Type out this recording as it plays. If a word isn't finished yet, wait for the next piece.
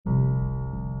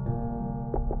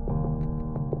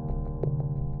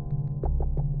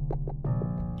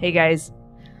Hey guys,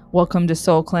 welcome to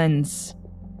Soul Cleanse.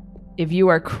 If you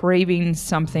are craving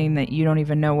something that you don't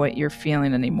even know what you're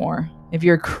feeling anymore, if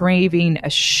you're craving a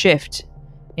shift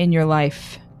in your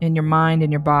life, in your mind, in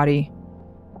your body,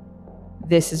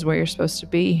 this is where you're supposed to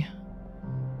be.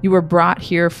 You were brought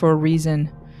here for a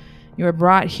reason. You were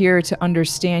brought here to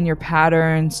understand your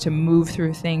patterns, to move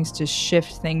through things, to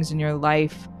shift things in your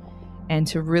life, and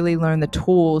to really learn the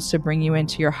tools to bring you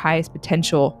into your highest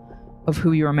potential of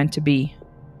who you are meant to be.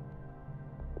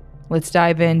 Let's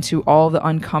dive into all the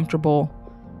uncomfortable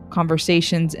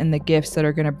conversations and the gifts that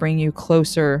are going to bring you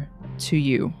closer to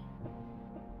you.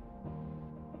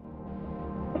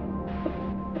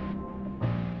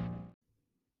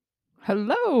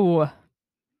 Hello.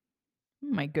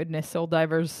 My goodness, soul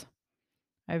divers.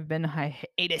 I've been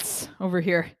hiatus over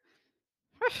here.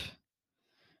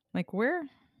 Like where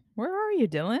are you,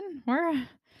 Dylan?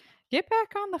 Get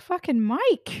back on the fucking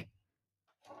mic.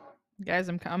 Guys,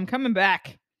 I'm coming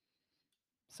back.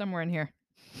 Somewhere in here.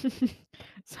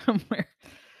 Somewhere.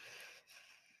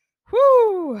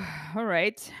 Whoo. All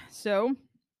right. So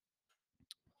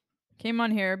came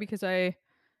on here because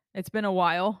it's been a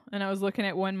while and I was looking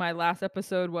at when my last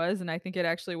episode was, and I think it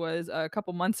actually was a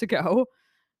couple months ago,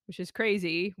 which is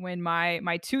crazy when my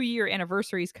 2-year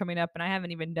anniversary is coming up and I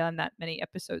haven't even done that many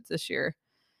episodes this year.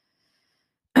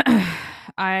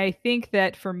 I think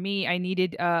that for me, I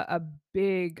needed a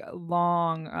big,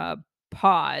 long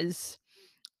pause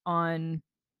on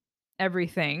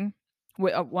everything.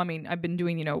 I mean, I've been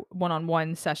doing,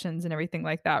 one-on-one sessions and everything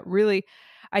like that. Really,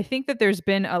 I think that there's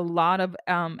been a lot of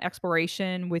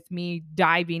exploration with me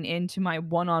diving into my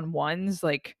one-on-ones,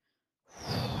 like,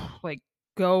 like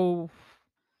go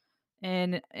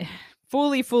and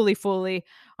fully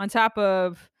on top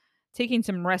of taking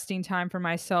some resting time for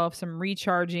myself, some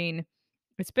recharging.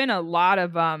 It's been a lot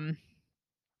of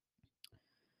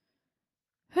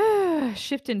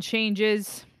shift and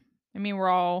changes. I mean, we're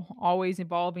all always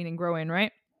evolving and growing,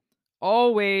 right?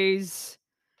 Always.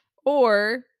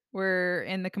 Or we're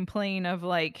in the complaint of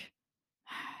like,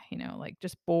 like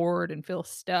just bored and feel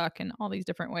stuck in all these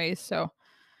different ways. So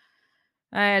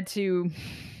I had to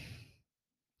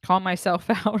calm myself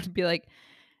out and be like,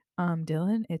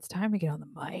 Dylan, it's time to get on the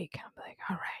mic. I'm like,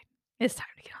 all right, it's time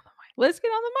to get on the mic. Let's get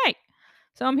on the mic.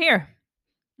 So I'm here.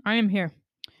 I am here.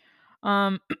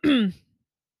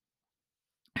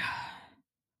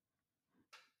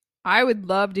 I would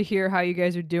love to hear how you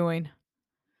guys are doing.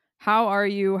 How are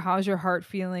you? How's your heart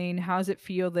feeling? How's it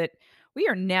feel that we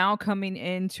are now coming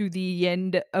into the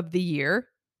end of the year?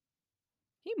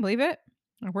 Can you believe it?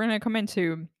 We're going to come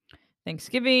into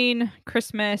Thanksgiving,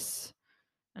 Christmas,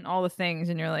 and all the things.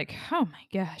 And you're like, oh my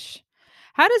gosh.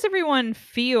 How does everyone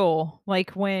feel like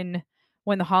when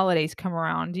the holidays come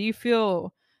around? Do you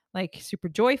feel like super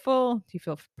joyful? Do you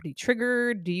feel pretty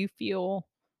triggered? What do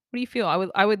you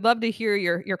feel? I would love to hear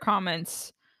your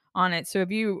comments on it. So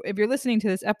if you're listening to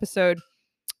this episode,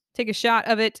 take a shot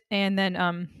of it and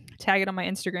then tag it on my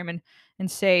Instagram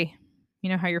and say,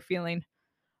 how you're feeling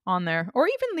on there, or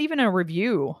even leaving a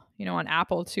review, on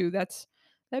Apple too.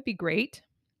 That'd be great.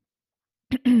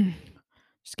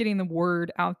 Just getting the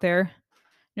word out there.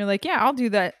 You're like, yeah, I'll do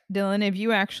that, Dylan. If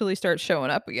you actually start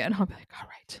showing up again, I'll be like, all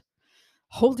right,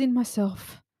 holding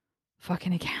myself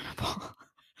fucking accountable.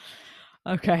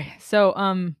 Okay. So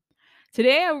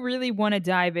today I really want to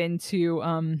dive into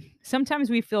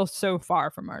sometimes we feel so far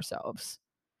from ourselves.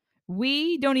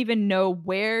 We don't even know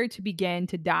where to begin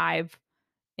to dive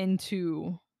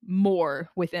into more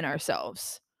within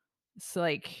ourselves. It's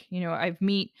like, I've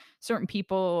meet certain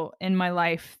people in my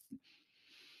life.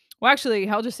 Well, actually,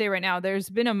 I'll just say right now,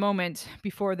 there's been a moment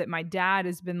before that my dad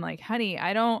has been like, "Honey,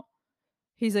 I don't."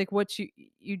 He's like, "What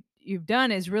you've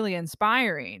done is really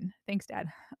inspiring." Thanks, Dad.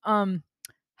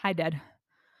 Hi, Dad.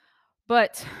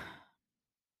 But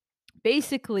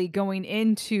basically, going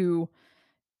into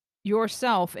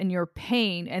yourself and your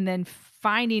pain, and then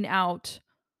finding out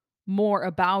more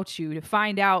about you, to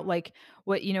find out like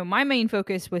what my main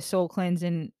focus with Soul Cleanse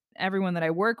and everyone that I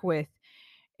work with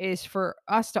is for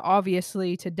us to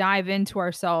obviously to dive into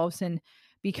ourselves and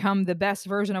become the best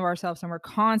version of ourselves, and we're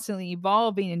constantly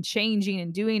evolving and changing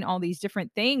and doing all these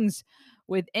different things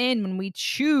within when we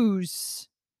choose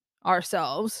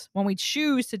ourselves, when we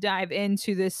choose to dive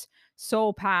into this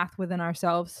soul path within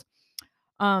ourselves.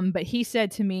 But he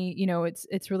said to me,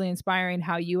 it's really inspiring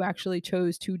how you actually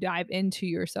chose to dive into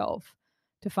yourself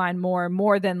to find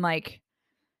more than like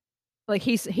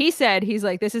he said, he's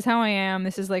like, this is how I am,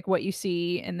 this is like what you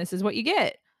see, and this is what you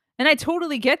get. And I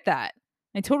totally get that.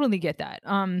 I totally get that.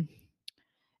 And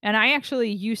I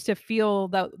actually used to feel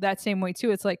that same way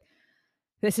too. It's like,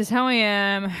 this is how I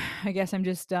am. I guess I'm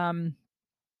just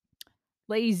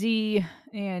lazy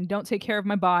and don't take care of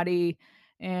my body,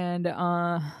 and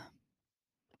my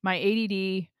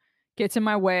ADD gets in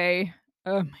my way.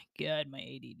 Oh my god, my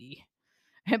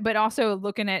ADD. But also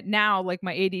looking at now, like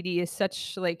my ADD is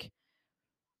such like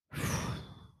I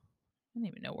don't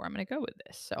even know where I'm gonna go with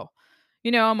this. So,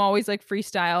 I'm always like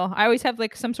freestyle. I always have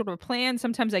like some sort of a plan.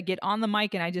 Sometimes I get on the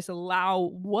mic and I just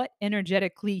allow what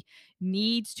energetically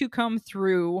needs to come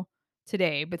through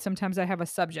today. But sometimes I have a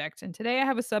subject, and today I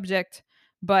have a subject.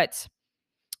 But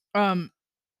um,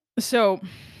 so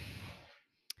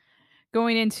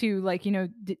going into like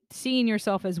seeing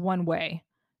yourself as one way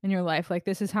in your life, like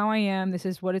this is how I am, this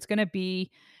is what it's going to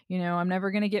be, I'm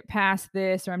never going to get past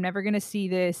this, or I'm never going to see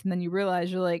this, and then you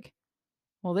realize you're like,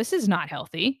 well, this is not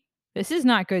healthy, this is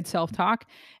not good self-talk.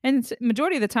 And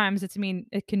majority of the times it's, I mean,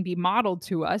 it can be modeled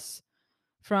to us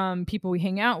from people we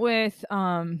hang out with,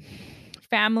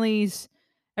 families,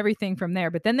 everything from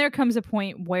there. But then there comes a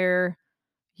point where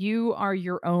you are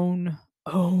your own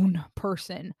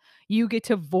person. You get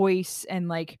to voice and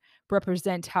like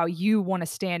represent how you want to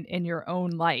stand in your own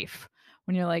life.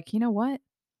 When you're like, you know what?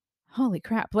 Holy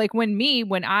crap. Like when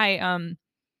I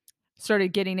started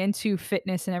getting into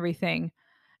fitness and everything,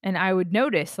 and I would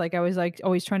notice like I was like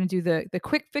always trying to do the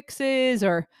quick fixes,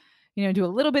 or do a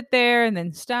little bit there and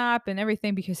then stop and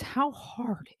everything, because how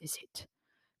hard is it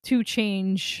to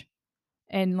change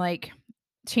and like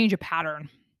change a pattern?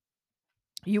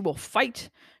 You will fight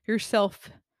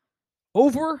yourself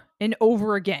over and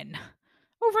over again.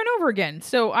 Over and over again.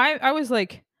 So I was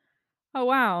like, "Oh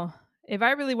wow, if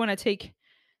I really want to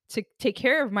take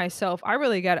care of myself, I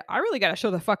really got to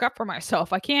show the fuck up for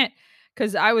myself. I can't."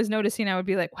 Cuz I was noticing I would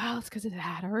be like, "Well, it's cuz of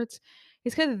that, or it's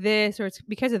cuz of this, or it's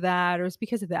because of that, or it's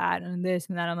because of that and this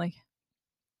and that." I'm like,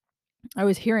 I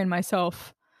was hearing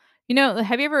myself.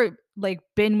 Have you ever like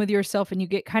been with yourself and you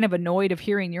get kind of annoyed of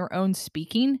hearing your own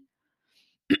speaking?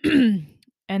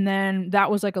 And then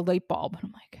that was like a light bulb.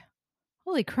 I'm like,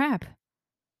 "Holy crap.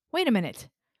 Wait a minute.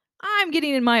 I'm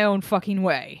getting in my own fucking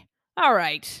way. All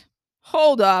right.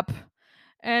 Hold up."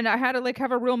 And I had to like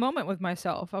have a real moment with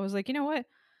myself. I was like, "You know what?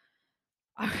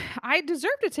 I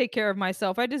deserve to take care of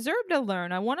myself. I deserve to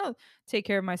learn. I want to take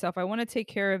care of myself. I want to take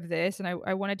care of this, and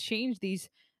I want to change these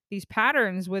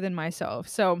patterns within myself."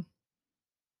 So,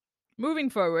 moving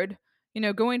forward,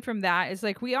 going from that is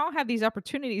like we all have these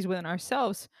opportunities within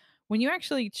ourselves when you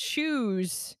actually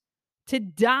choose to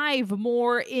dive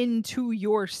more into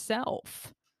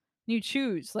yourself. You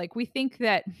choose. Like we think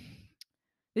that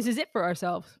this is it for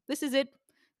ourselves. This is it.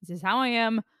 This is how I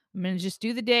am. I'm going to just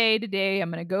do the day to day.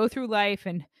 I'm going to go through life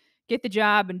and get the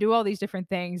job and do all these different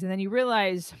things. And then you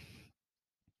realize,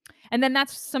 and then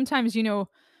that's sometimes,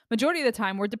 majority of the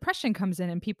time where depression comes in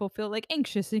and people feel like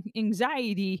anxious,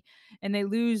 anxiety, and they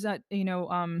lose,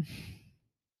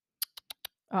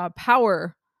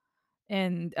 power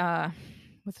and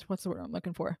what's the word I'm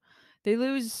looking for? They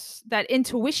lose that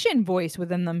intuition voice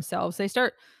within themselves. They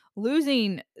start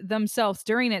losing themselves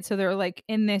during it, so they're like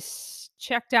in this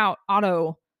checked out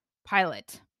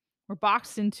autopilot. We're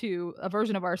boxed into a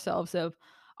version of ourselves of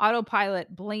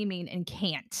autopilot, blaming and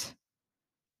can't.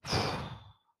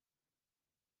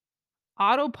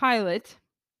 Autopilot,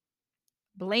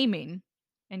 blaming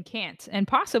and can't, and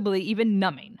possibly even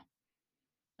numbing.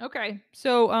 Okay.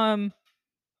 So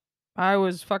I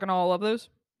was fucking all of those.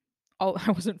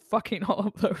 I wasn't fucking all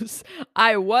of those.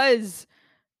 I was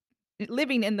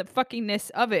living in the fuckingness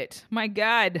of it. My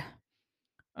God.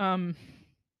 Um,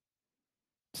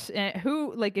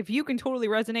 who like if you can totally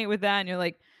resonate with that, and you're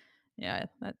like, yeah,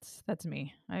 that's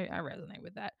me. I resonate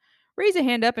with that. Raise a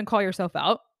hand up and call yourself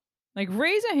out. Like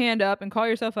raise a hand up and call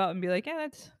yourself out and be like, yeah,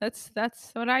 that's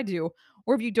what I do.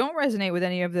 Or if you don't resonate with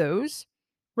any of those,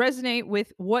 resonate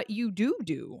with what you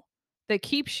do that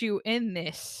keeps you in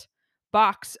this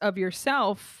box of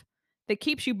yourself, that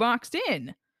keeps you boxed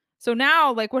in. So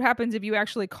now, like, what happens if you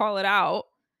actually call it out?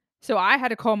 So I had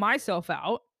to call myself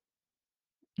out.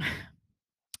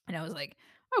 And I was like,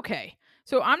 okay,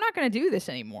 so I'm not going to do this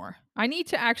anymore. I need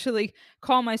to actually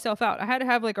call myself out. I had to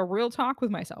have like a real talk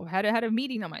with myself. I had a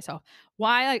meeting on myself.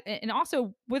 Why? Like, and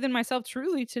also within myself,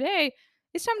 truly today,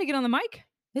 it's time to get on the mic.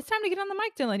 It's time to get on the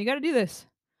mic, Dylan. You got to do this.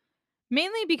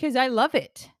 Mainly because I love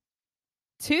it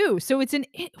too. So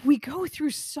we go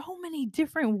through so many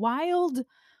different wild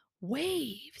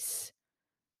waves.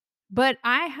 But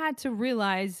I had to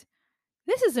realize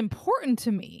this is important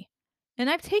to me. And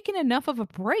I've taken enough of a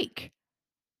break.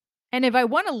 And if I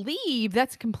wanna leave,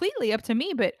 that's completely up to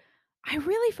me, but I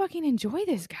really fucking enjoy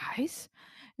this, guys.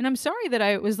 And I'm sorry that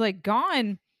I was, like,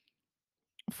 gone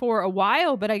for a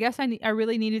while, but I guess I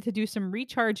really needed to do some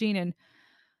recharging and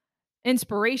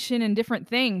inspiration and different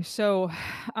things. So,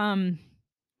 um,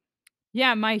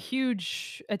 Yeah, my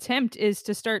huge attempt is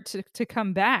to start to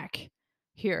come back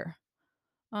here.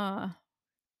 Uh,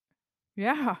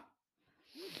 yeah.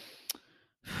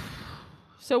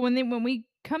 So when we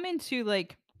come into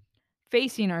like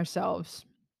facing ourselves,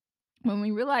 when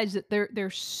we realize that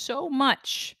there's so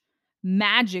much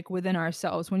magic within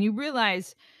ourselves, when you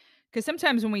realize, because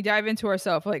sometimes when we dive into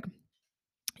ourselves, like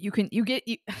you get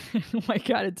you, oh my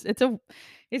god,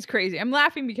 it's crazy. I'm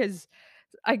laughing because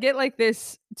I get like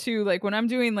this too, like when I'm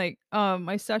doing like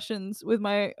my sessions with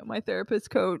my therapist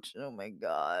coach. Oh my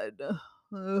god.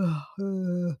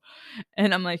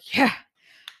 And I'm like, yeah,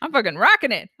 I'm fucking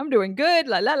rocking it. I'm doing good.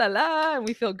 La la la la. And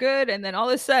we feel good. And then all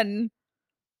of a sudden,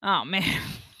 oh man,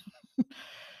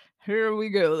 here we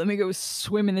go. Let me go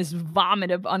swim in this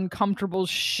vomit of uncomfortable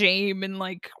shame and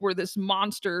like where this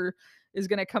monster is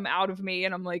gonna come out of me.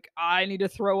 And I'm like, I need to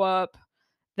throw up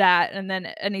that. And then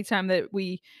anytime that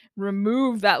we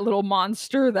remove that little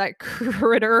monster, that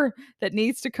critter that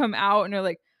needs to come out, and you're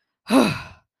like,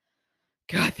 oh,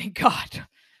 God, thank God.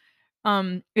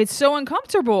 It's so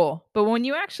uncomfortable. But when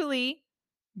you actually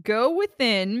go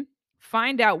within,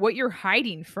 find out what you're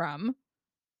hiding from,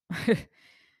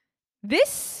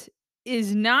 this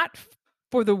is not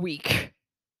for the weak.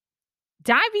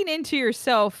 Diving into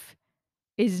yourself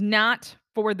is not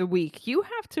for the weak. You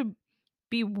have to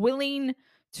be willing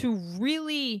to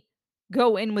really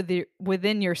go in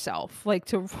within yourself, like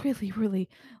to really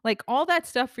like all that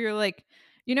stuff. You're like,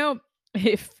 you know,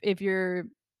 if you're,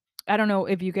 I don't know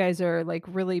if you guys are like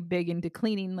really big into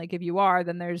cleaning. Like if you are,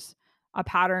 then there's a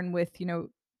pattern with,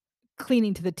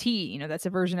 cleaning to the T. That's a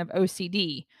version of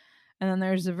OCD. And then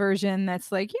there's a version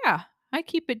that's like, yeah, I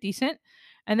keep it decent.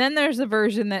 And then there's a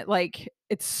version that like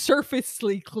it's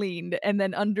surfacely cleaned. And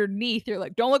then underneath, you're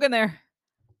like, don't look in there.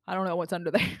 I don't know what's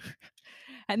under there.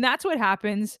 And that's what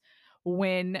happens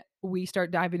when we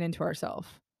start diving into ourselves.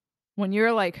 When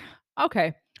you're like,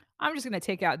 okay, I'm just going to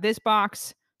take out this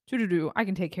box. Do I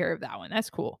can take care of that one. That's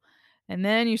cool. And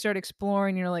then you start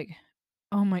exploring. You're like,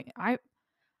 oh my,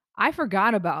 I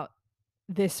forgot about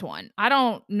this one. I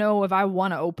don't know if I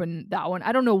want to open that one.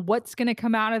 I don't know what's going to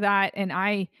come out of that, and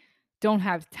I don't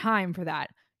have time for that.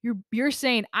 You're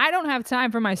saying I don't have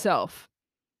time for myself.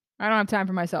 I don't have time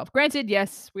for myself. Granted,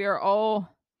 yes, we are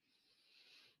all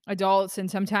adults, and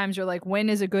sometimes you're like, when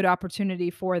is a good opportunity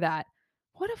for that?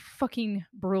 What a fucking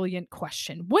brilliant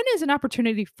question. When is an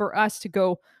opportunity for us to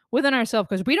go within ourselves,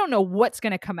 because we don't know what's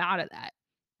going to come out of that?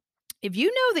 If you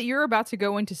know that you're about to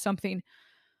go into something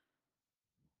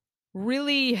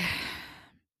really,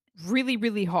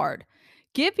 really hard,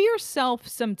 give yourself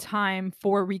some time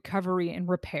for recovery and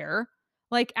repair.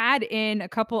 Like add in a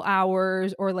couple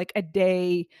hours or like a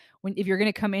day when if you're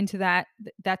going to come into that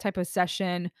type of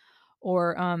session,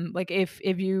 or like if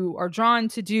you are drawn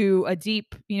to do a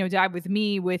deep, dive with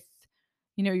me with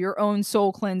your own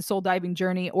soul cleanse, soul diving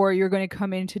journey, or you're going to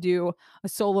come in to do a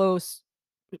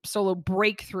solo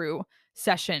breakthrough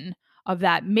session of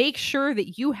that. Make sure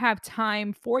that you have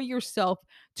time for yourself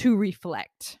to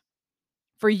reflect,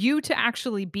 for you to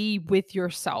actually be with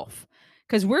yourself.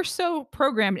 Because we're so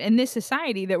programmed in this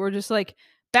society that we're just like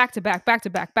back to back, back to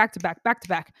back, back to back, back to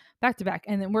back, back to back.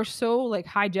 And then we're so like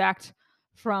hijacked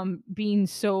from being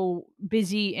so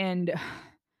busy, and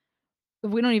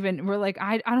we don't even, we're like,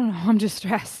 I don't know, I'm just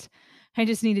stressed. I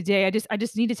just need a day. I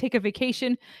just need to take a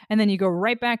vacation. And then you go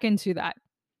right back into that.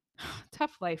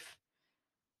 Tough life.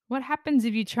 What happens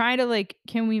if you try to like,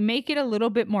 can we make it a little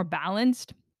bit more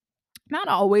balanced? Not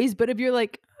always, but if you're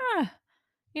like,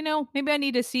 maybe I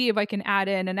need to see if I can add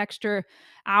in an extra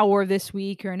hour this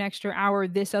week or an extra hour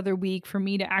this other week for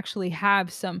me to actually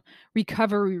have some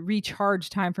recovery, recharge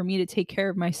time for me to take care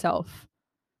of myself.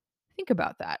 Think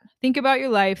about that. Think about your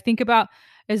life. Think about,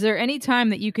 is there any time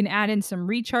that you can add in some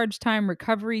recharge time,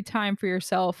 recovery time for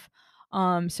yourself,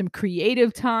 some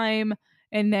creative time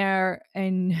in there?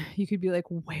 And you could be like,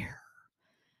 where?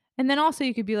 And then also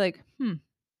you could be like,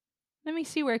 let me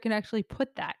see where I can actually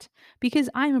put that, because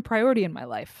I'm a priority in my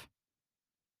life.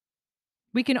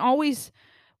 We can always,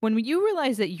 when you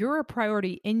realize that you're a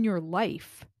priority in your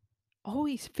life,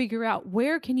 always figure out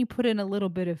where can you put in a little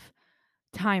bit of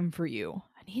time for you.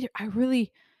 I really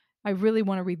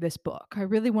want to read this book. I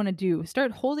really want to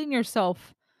start holding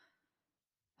yourself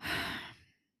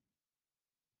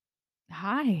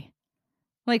high.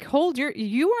 Like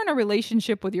you are in a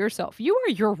relationship with yourself. You are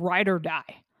your ride or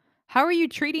die. How are you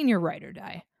treating your ride or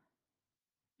die?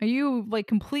 Are you like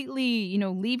completely,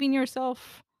 leaving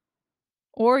yourself?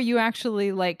 Or are you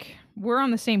actually like, we're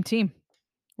on the same team.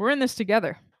 We're in this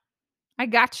together. I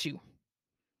got you.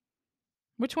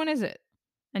 Which one is it?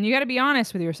 And you got to be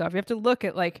honest with yourself. You have to look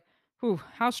at like,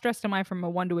 how stressed am I from a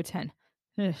 1 to a 10?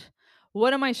 Ugh.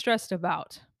 What am I stressed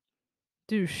about?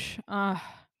 Douche.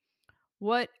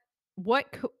 What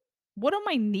what co- what am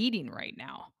I needing right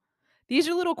now? These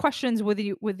are little questions with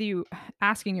you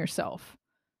asking yourself.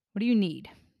 What do you need?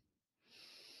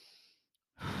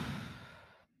 I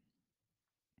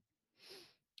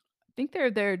think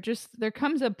there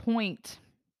comes a point,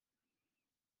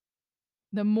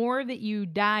 the more that you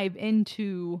dive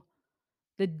into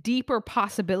the deeper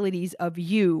possibilities of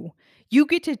you, you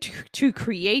get to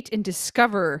create and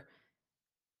discover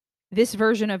this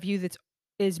version of you that's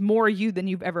is more you than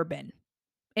you've ever been,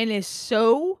 and is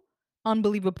so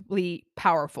unbelievably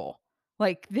powerful.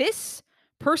 Like, this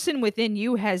person within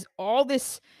you has all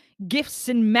this gifts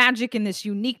and magic and this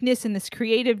uniqueness and this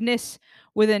creativeness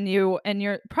within you, and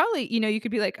you're probably, you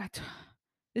could be like,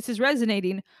 this is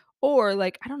resonating, or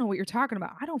like, I don't know what you're talking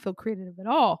about. I don't feel creative at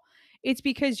all. It's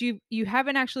because you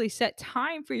haven't actually set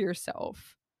time for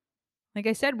yourself. Like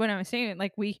I said when I was saying it,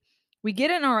 like, we get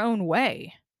in our own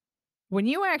way. When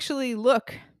you actually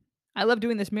look, I love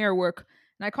doing this mirror work,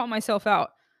 and I call myself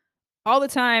out all the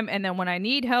time, and then when I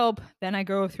need help, then I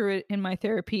go through it in my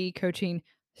therapy coaching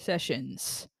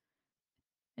sessions,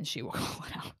 and she will call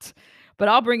it out. But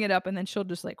I'll bring it up, and then she'll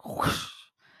just like whoosh.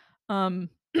 Um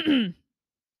I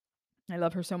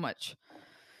love her so much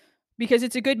because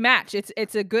it's a good match.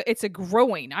 It's a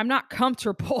growing. I'm not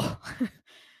comfortable.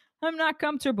 I'm not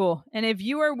comfortable. And if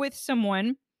you are with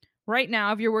someone right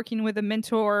now, if you're working with a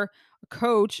mentor, a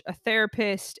coach, a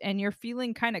therapist, and you're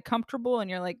feeling kind of comfortable and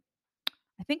you're like,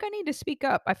 I think I need to speak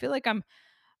up. I feel like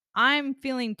I'm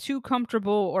feeling too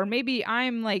comfortable, or maybe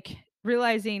I'm like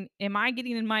realizing, am I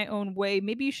getting in my own way?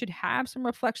 Maybe you should have some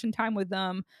reflection time with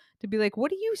them to be like, what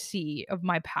do you see of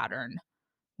my pattern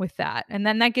with that? And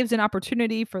then that gives an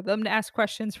opportunity for them to ask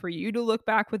questions, for you to look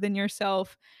back within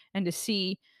yourself and to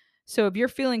see. So if you're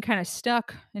feeling kind of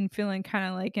stuck and feeling kind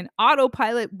of like an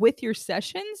autopilot with your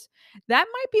sessions, that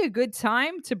might be a good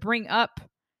time to bring up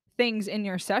things in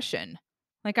your session.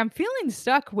 Like, I'm feeling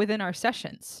stuck within our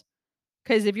sessions.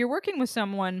 Because if you're working with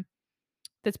someone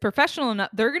that's professional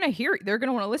enough, they're gonna hear it. They're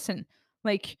gonna want to listen.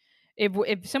 Like,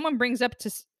 if someone brings up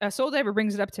to a soul diver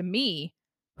brings it up to me,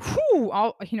 whew,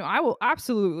 I will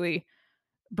absolutely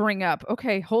bring up,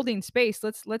 okay, holding space.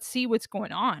 Let's see what's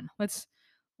going on. Let's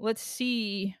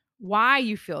see why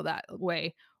you feel that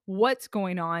way. What's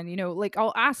going on? Like,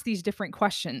 I'll ask these different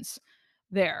questions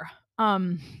there.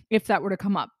 If that were to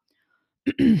come up.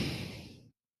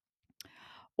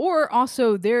 Or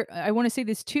also, I want to say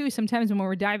this too, sometimes when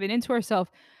we're diving into ourselves,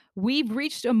 we've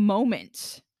reached a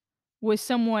moment with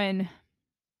someone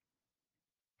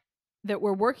that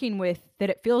we're working with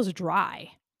that it feels dry.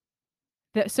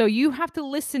 So you have to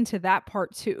listen to that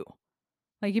part too.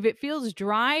 Like, if it feels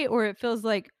dry, or it feels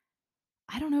like,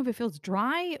 I don't know if it feels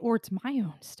dry or it's my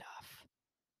own stuff.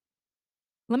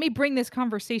 Let me bring this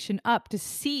conversation up to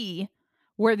see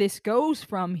where this goes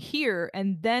from here,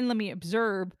 and then let me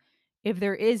observe if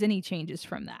there is any changes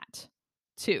from that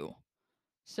too.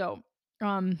 So,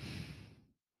 um,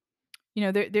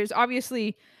 there's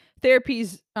obviously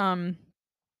therapies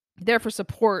there for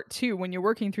support too when you're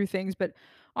working through things, but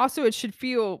also it should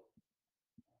feel,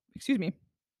 excuse me,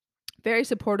 very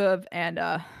supportive and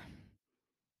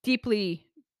deeply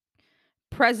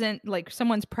present. Like,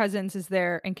 someone's presence is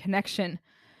there and connection,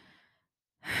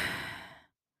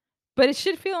 but it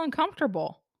should feel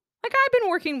uncomfortable. Like, I've been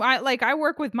working, I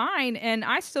work with mine, and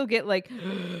I still get like,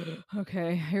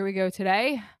 okay, here we go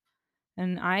today,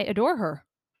 and I adore her.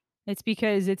 It's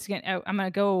because I'm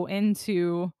gonna go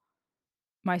into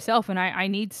myself, and I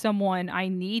need someone. I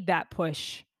need that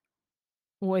push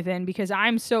within, because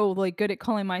I'm so, like, good at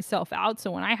calling myself out. So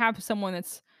when I have someone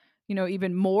that's,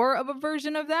 even more of a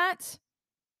version of that,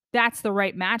 that's the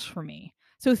right match for me.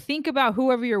 So think about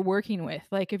whoever you're working with.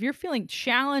 Like, if you're feeling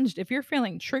challenged, if you're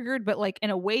feeling triggered, but like in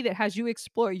a way that has you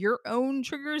explore your own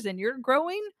triggers and you're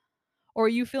growing, or are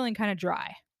you feeling kind of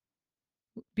dry?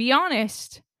 Be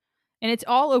honest, and it's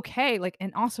all okay. Like,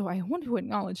 and also, I want to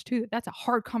acknowledge too that that's a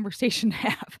hard conversation to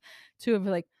have. To have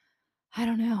like, I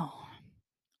don't know,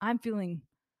 I'm feeling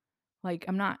like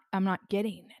I'm not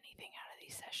getting anything out of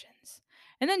these sessions.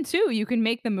 And then too, you can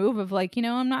make the move of like,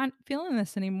 I'm not feeling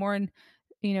this anymore, and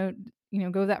you know,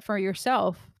 go that far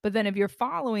yourself. But then if you're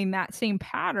following that same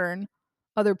pattern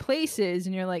other places,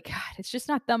 and you're like, God, it's just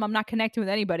not them, I'm not connecting with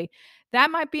anybody, that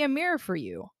might be a mirror for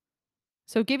you.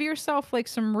 So give yourself like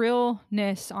some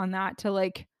realness on that, to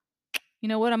like, you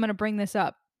know what, I'm going to bring this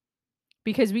up,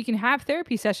 because we can have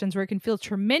therapy sessions where it can feel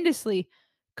tremendously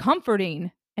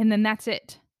comforting, and then that's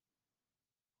it.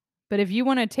 But if you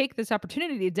want to take this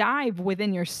opportunity to dive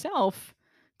within yourself,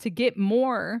 to get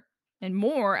more and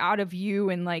more out of you,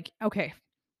 and like, okay,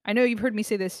 I know you've heard me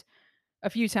say this a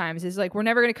few times is like we're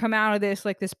never going to come out of this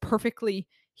like this perfectly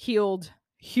healed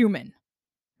human,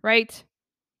 right?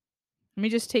 Let me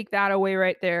just take that away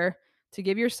right there to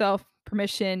give yourself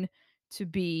permission to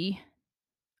be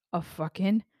a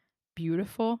fucking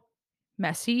beautiful,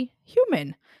 messy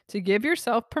human, to give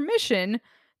yourself permission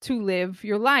to live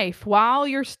your life while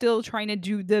you're still trying to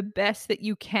do the best that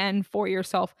you can for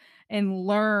yourself and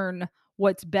learn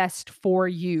what's best for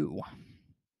you.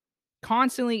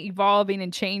 Constantly evolving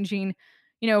and changing,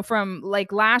 from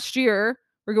like last year,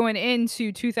 we're going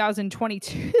into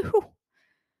 2022.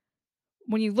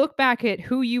 When you look back at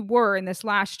who you were in this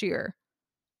last year,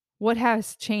 what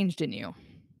has changed in you?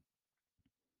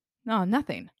 No,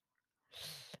 nothing.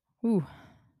 Ooh,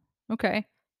 okay.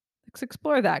 Let's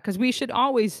explore that because we should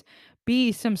always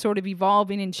be some sort of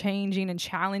evolving and changing and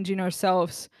challenging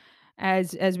ourselves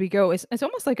as we go. It's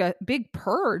almost like a big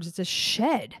purge. It's a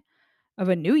shed of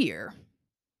a new year.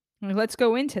 Like, let's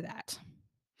go into that.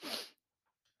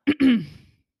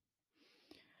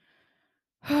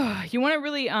 You want to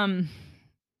really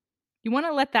you want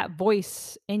to let that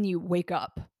voice in you wake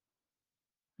up.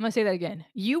 I'm going to say that again.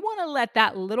 You want to let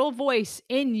that little voice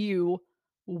in you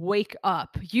wake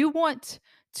up. You want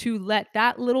to let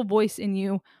that little voice in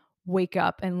you wake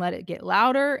up and let it get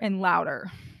louder and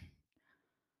louder.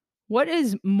 What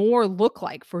does more look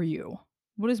like for you?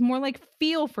 What does more like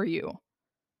feel for you?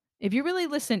 If you really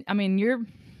listen, I mean,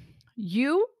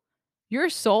 you your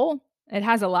soul, it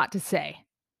has a lot to say.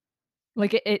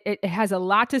 Like it has a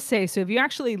lot to say. So if you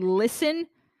actually listen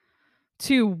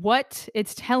to what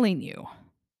it's telling you,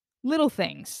 little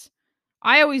things.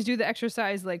 I always do the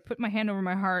exercise like put my hand over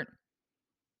my heart.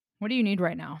 What do you need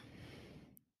right now?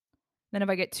 Then if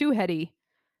I get too heady,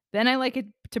 then I like it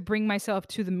to bring myself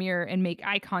to the mirror and make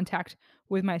eye contact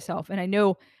with myself. And I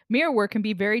know mirror work can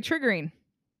be very triggering.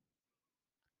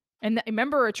 And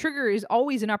remember, a trigger is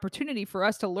always an opportunity for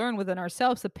us to learn within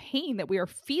ourselves the pain that we are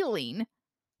feeling,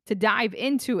 to dive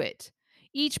into it.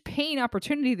 Each pain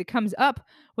opportunity that comes up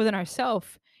within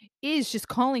ourselves is just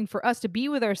calling for us to be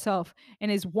with ourselves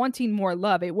and is wanting more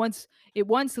love. It wants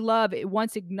love, it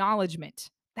wants acknowledgement.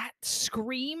 That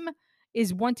scream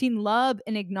is wanting love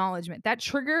and acknowledgement. That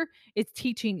trigger is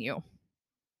teaching you.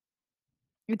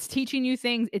 It's teaching you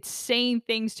things, it's saying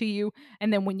things to you.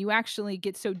 And then when you actually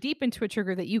get so deep into a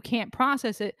trigger that you can't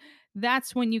process it,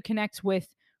 that's when you connect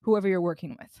with whoever you're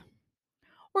working with.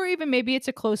 Or even maybe it's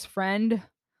a close friend,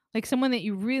 like someone that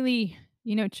you really,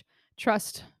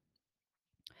 trust,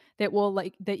 that will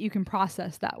like that you can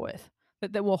process that with,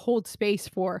 that will hold space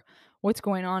for what's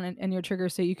going on in your trigger.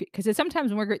 So you could, because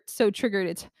sometimes when we're so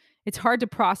triggered, it's hard to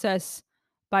process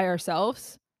by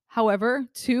ourselves. However,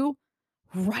 to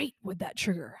right with that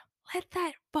trigger. Let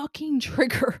that fucking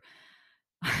trigger.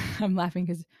 I'm laughing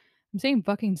because I'm saying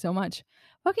fucking so much.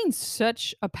 Fucking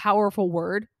such a powerful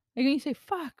word. Like when you say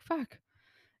fuck.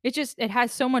 It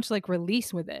has so much like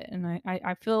release with it. And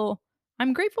I feel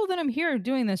I'm grateful that I'm here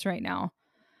doing this right now.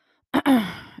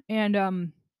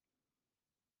 And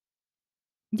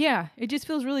yeah, it just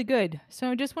feels really good. So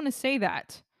I just want to say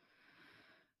that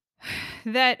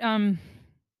that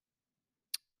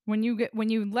when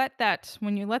you let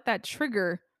that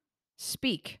trigger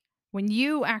speak, when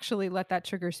you actually let that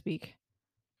trigger speak,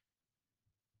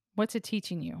 what's it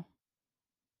teaching you?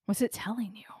 What's it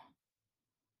telling you?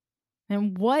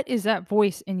 And what is that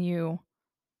voice in you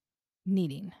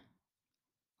needing?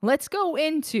 Let's go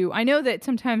into, I know that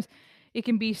sometimes it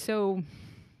can be so,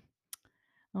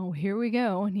 oh, here we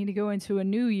go. I need to go into a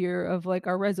new year of like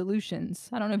our resolutions.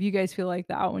 I don't know if you guys feel like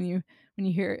that when you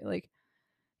hear it, like,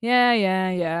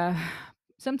 yeah.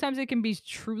 Sometimes it can be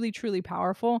truly, truly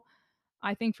powerful.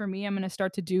 I think for me, I'm going to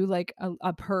start to do like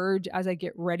a purge as I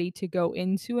get ready to go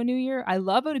into a new year. I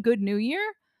love a good new year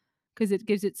because it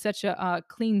gives it such a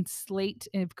clean slate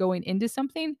of going into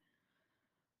something.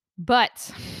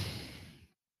 But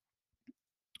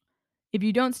if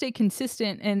you don't stay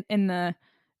consistent in the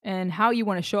and how you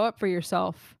want to show up for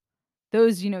yourself,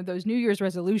 those New Year's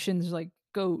resolutions like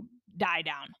go die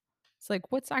down. It's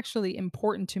like what's actually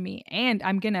important to me, and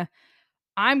I'm gonna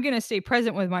stay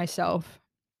present with myself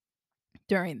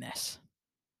during this.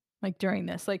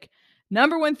 Like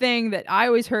number one thing that I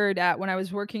always heard at when I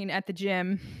was working at the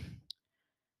gym.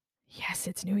 Yes,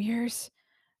 it's New Year's.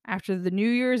 After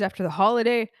the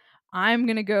holiday, I'm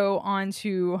gonna go on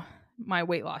to my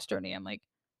weight loss journey. I'm like,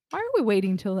 why are we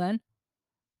waiting till then?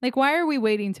 Like, why are we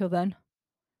waiting till then?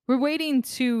 We're waiting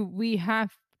to we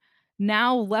have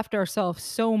now left ourselves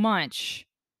so much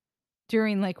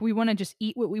during like we want to just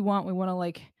eat what we want. We want to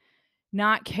like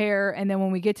not care. And then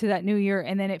when we get to that new year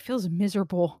and then it feels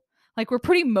miserable. Like we're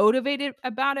pretty motivated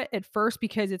about it at first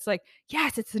because it's like,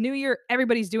 yes, it's the new year.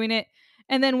 Everybody's doing it.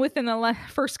 And then within the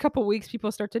first couple weeks,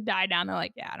 people start to die down. They're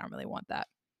like, yeah, I don't really want that.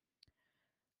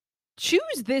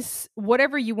 Choose this,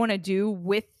 whatever you want to do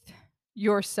with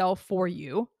yourself for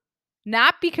you,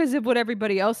 not because of what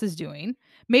everybody else is doing.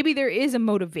 Maybe there is a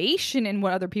motivation in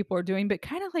what other people are doing, but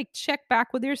kind of like check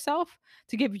back with yourself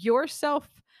to give yourself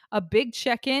a big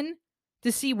check in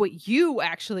to see what you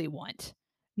actually want,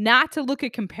 not to look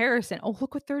at comparison. Oh,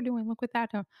 look what they're doing. Look what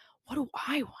that doing. What do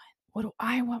I want? What do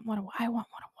I want? What do I want?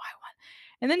 What do I want?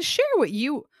 And then share what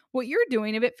you're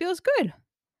doing if it feels good.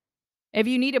 If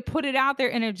you need to put it out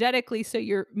there energetically so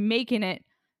you're making it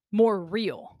more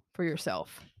real for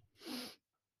yourself.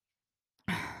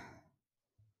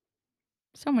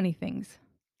 So many things.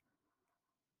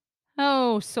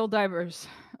 Oh, soul divers.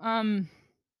 Um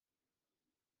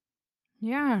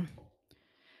yeah.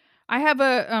 I have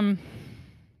a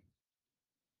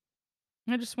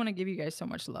I just want to give you guys so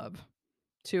much love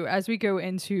too as we go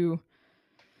into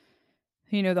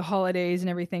the holidays and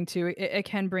everything too. It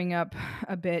can bring up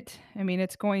a bit. I mean,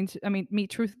 it's going to, I mean, me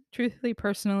truthfully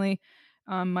personally,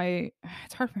 my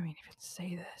it's hard for me to even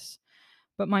say this,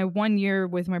 but my 1 year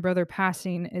with my brother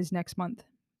passing is next month.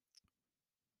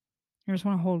 I just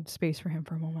want to hold space for him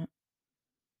for a moment.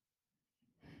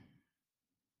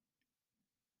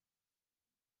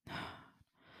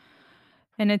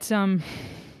 And it's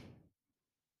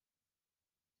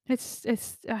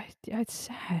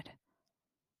sad.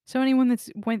 So anyone that's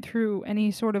went through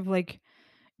any sort of like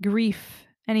grief,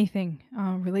 anything,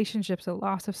 relationships, a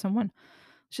loss of someone,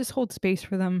 just hold space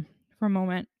for them for a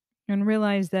moment and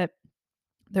realize that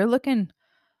they're looking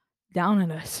down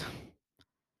at us.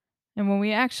 And when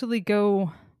we actually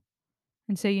go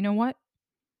and say, you know what,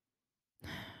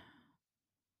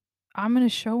 I'm going to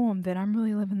show them that I'm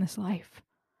really living this life.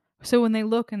 So when they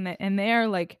look and they're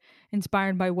like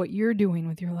inspired by what you're doing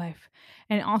with your life.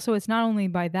 And also it's not only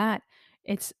by that,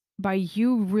 it's by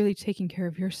you really taking care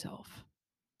of yourself.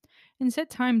 And set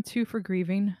time too for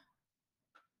grieving.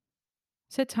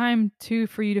 Set time too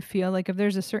for you to feel like if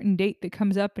there's a certain date that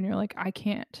comes up and you're like, I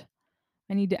can't.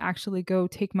 I need to actually go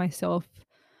take myself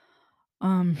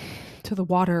um to the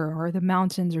water or the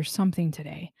mountains or something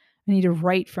today. I need to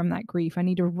write from that grief. I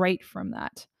need to write from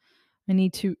that. I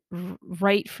need to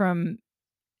write from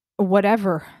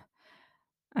whatever.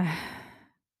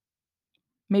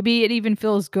 Maybe it even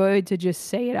feels good to just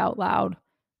say it out loud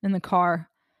in the car.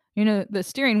 The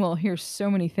steering wheel hears so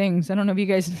many things. I don't know if you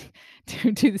guys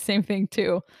do the same thing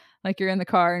too. Like you're in the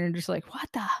car and you're just like,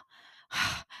 what the?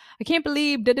 I can't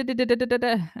believe da da da da da da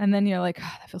da. And then you're like,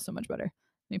 oh, that feels so much better. And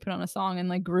you put on a song and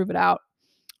like groove it out.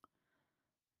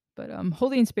 But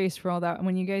holding space for all that.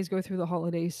 When you guys go through the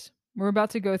holidays, we're about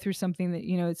to go through something that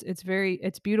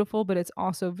it's beautiful, but it's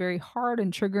also very hard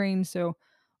and triggering. So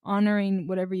honoring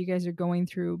whatever you guys are going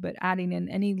through, but adding in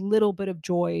any little bit of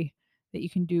joy that you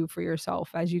can do for yourself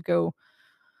as you go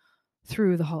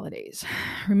through the holidays.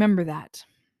 Remember that.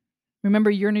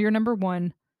 Remember you're number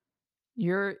one.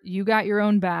 You got your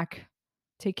own back.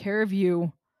 Take care of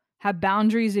you. Have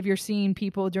boundaries if you're seeing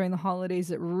people during the holidays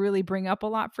that really bring up a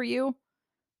lot for you.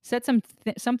 Set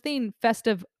something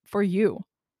festive for you.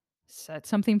 Set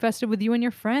something festive with you and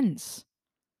your friends.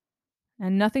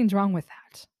 And nothing's wrong with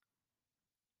that.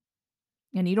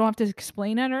 And you don't have to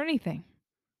explain it or anything.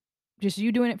 Just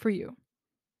you doing it for you.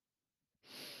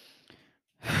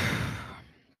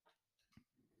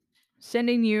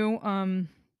 Sending you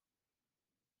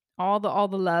all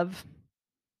the love.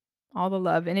 All the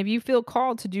love. And if you feel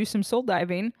called to do some soul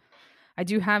diving, I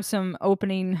do have some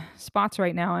opening spots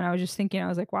right now, and I was just thinking, I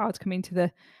was like, wow, it's coming to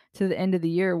the end of the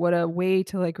year. What a way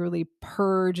to like really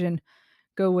purge and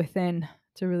go within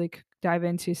to really dive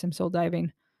into some soul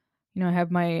diving. I have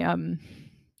my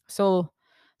soul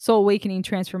awakening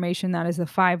transformation. That is the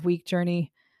 5 week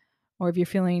journey. Or if you're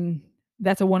feeling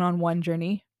that's a one-on-one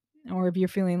journey, or if you're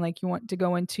feeling like you want to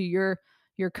go into your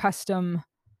custom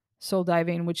soul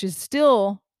diving, which is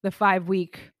still the 5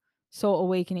 week soul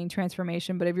awakening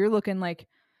transformation. But if you're looking like,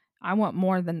 I want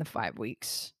more than the 5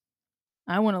 weeks,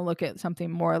 I want to look at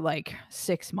something more like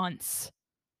 6 months.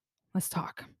 Let's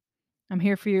talk. I'm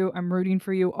here for you. I'm rooting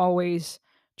for you always.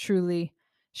 Truly.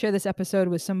 Share this episode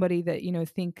with somebody that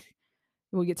think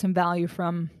will get some value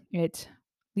from it.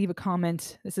 Leave a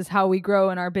comment. This is how we grow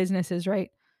in our businesses,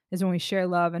 right? Is when we share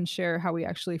love and share how we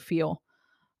actually feel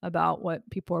about what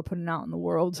people are putting out in the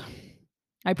world.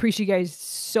 I appreciate you guys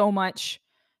so much.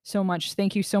 So much.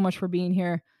 Thank you so much for being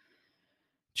here.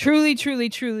 Truly, truly,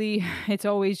 truly, it's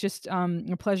always just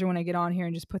a pleasure when I get on here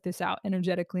and just put this out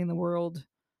energetically in the world.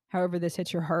 However, this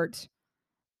hits your heart.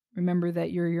 Remember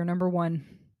that you're your number one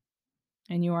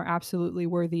and you are absolutely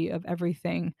worthy of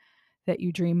everything that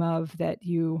you dream of, that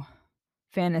you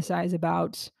fantasize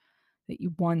about, that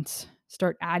you want.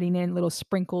 Start adding in little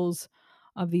sprinkles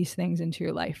of these things into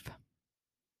your life.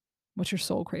 What's your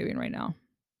soul craving right now?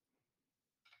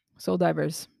 Soul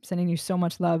divers, sending you so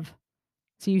much love.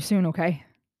 See you soon, okay?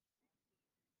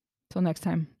 Till next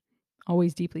time,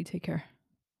 always deeply take care.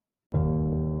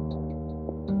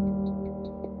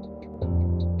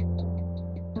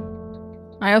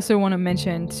 I also want to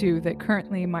mention too that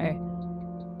currently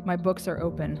my books are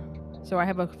open. So I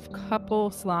have a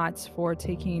couple slots for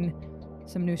taking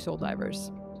some new soul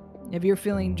divers. If you're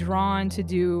feeling drawn to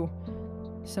do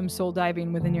some soul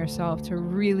diving within yourself to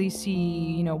really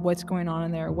see, what's going on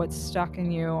in there, what's stuck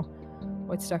in you,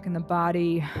 what's stuck in the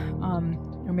body,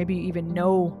 or maybe you even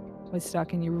know what's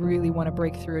stuck and you really want to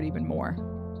break through it even more.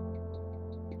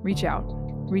 Reach out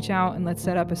and let's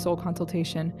set up a soul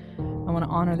consultation. I want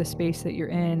to honor the space that you're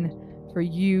in for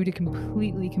you to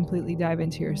completely dive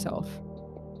into yourself.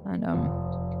 And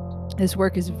this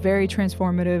work is very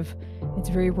transformative. It's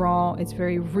very raw. It's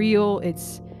very real.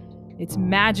 It's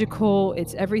magical.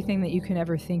 It's everything that you can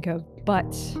ever think of.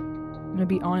 But I'm going to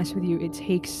be honest with you. It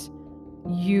takes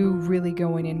you really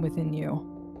going in within you.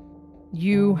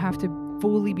 You have to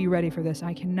fully be ready for this.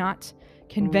 I cannot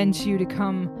convince you to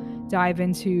come dive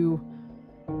into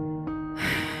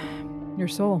your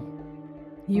soul.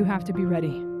 You have to be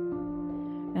ready.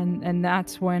 And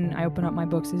that's when I open up my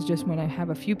books, is just when I have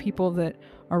a few people that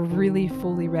are really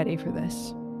fully ready for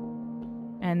this.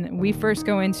 And we first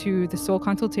go into the soul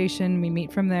consultation, we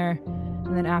meet from there,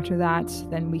 and then after that,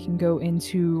 then we can go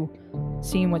into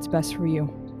seeing what's best for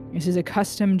you. This is a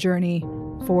custom journey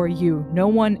for you. No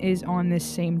one is on this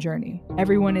same journey.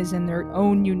 Everyone is in their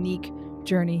own unique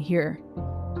journey here.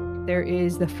 There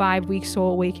is the 5-week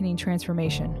soul awakening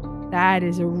transformation. That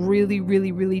is a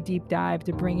really deep dive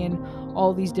to bring in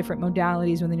all these different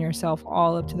modalities within yourself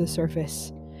all up to the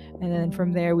surface. And then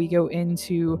from there, we go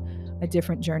into a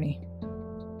different journey.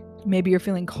 Maybe you're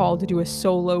feeling called to do a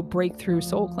solo breakthrough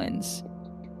soul cleanse.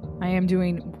 I am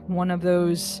doing one of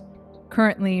those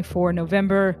currently for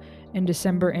November and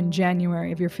December and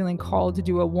January. If you're feeling called to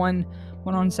do a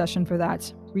one-on session for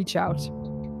that, reach out.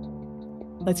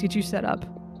 Let's get you set up.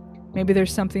 Maybe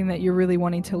there's something that you're really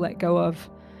wanting to let go of.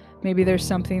 Maybe there's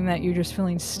something that you're just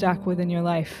feeling stuck with in your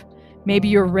life. Maybe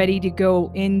you're ready to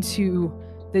go into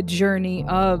the journey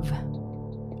of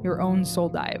your own soul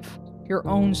dive, your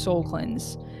own soul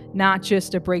cleanse, not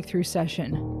just a breakthrough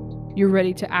session. You're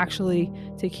ready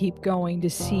to keep going, to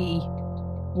see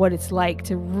what it's like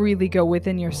to really go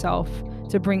within yourself,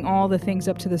 to bring all the things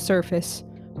up to the surface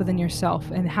within yourself.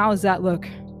 And how does that look?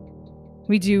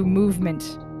 We do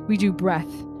movement, we do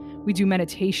breath, we do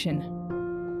meditation,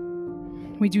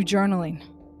 we do journaling,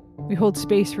 we hold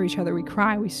space for each other, we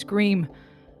cry, we scream.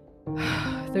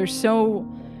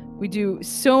 We do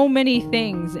so many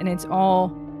things, and it's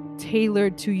all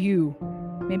tailored to you.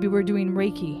 Maybe we're doing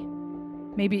Reiki.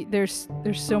 Maybe there's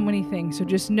so many things. So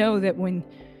just know that when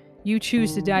you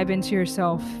choose to dive into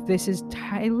yourself, this is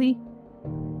entirely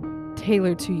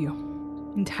tailored to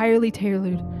you. Entirely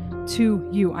tailored to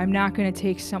you. I'm not going to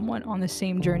take someone on the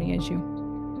same journey as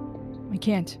you. I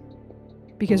can't.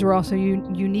 Because we're also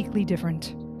uniquely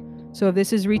different. So if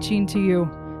this is reaching to you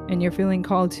and you're feeling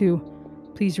called to,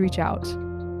 please reach out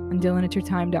on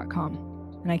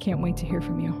dylanatyourtime.com. And I can't wait to hear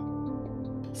from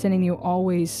you. Sending you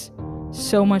always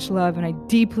so much love, and I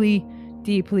deeply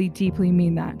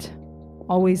mean that.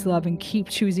 Always love, and keep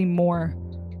choosing more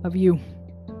of you.